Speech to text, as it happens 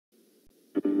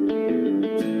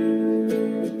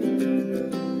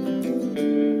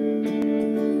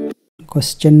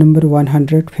Question number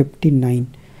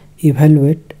 159.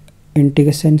 Evaluate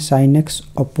integration sin x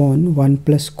upon 1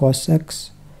 plus cos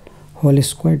x whole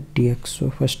square dx. So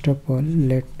first of all,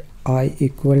 let I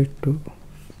equal to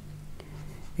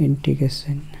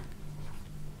integration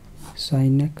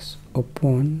sin x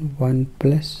upon 1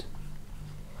 plus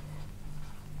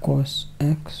cos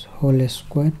x whole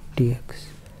square dx.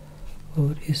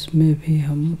 और इसमें भी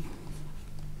हम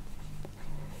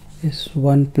इस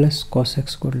 1 plus cos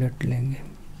x को late लेंगे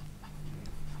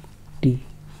t.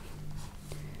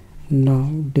 Now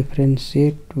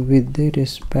differentiate with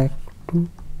respect to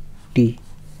t.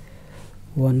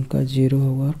 1 का 0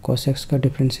 होगा और cos x का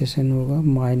डिफ्रेंसिएशन होगा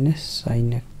माइनस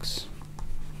साइन x,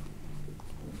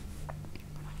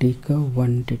 t का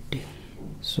 1 dt.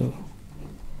 So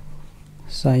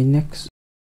sin x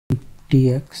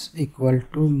dx equal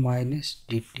to minus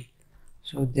dt.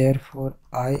 So therefore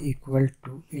I equal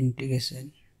to integration,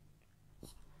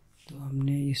 तो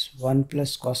हमने इस 1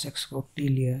 plus cos x को t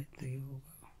लिया है तो ये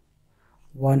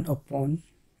होगा 1 अपॉन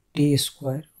टी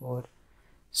स्क्वायर और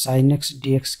sin x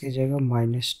dx की जगह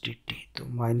माइनस dt. तो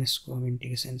माइनस को हम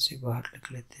इंटीग्रेशन से बाहर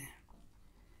लिख लेते हैं.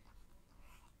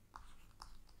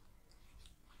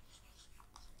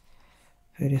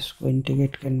 फिर इसको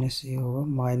इंटीग्रेट करने से होगा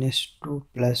minus 2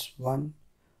 plus 1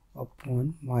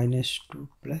 upon minus 2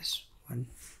 plus 1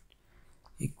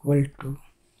 equal to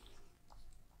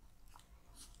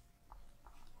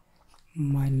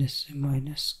minus से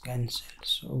minus cancel.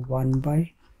 So 1 by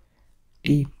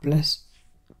T plus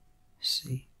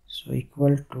C. So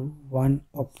equal to 1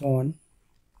 upon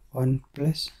 1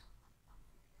 plus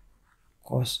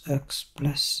cos x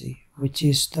plus c, which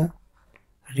is the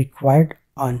required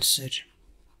answer.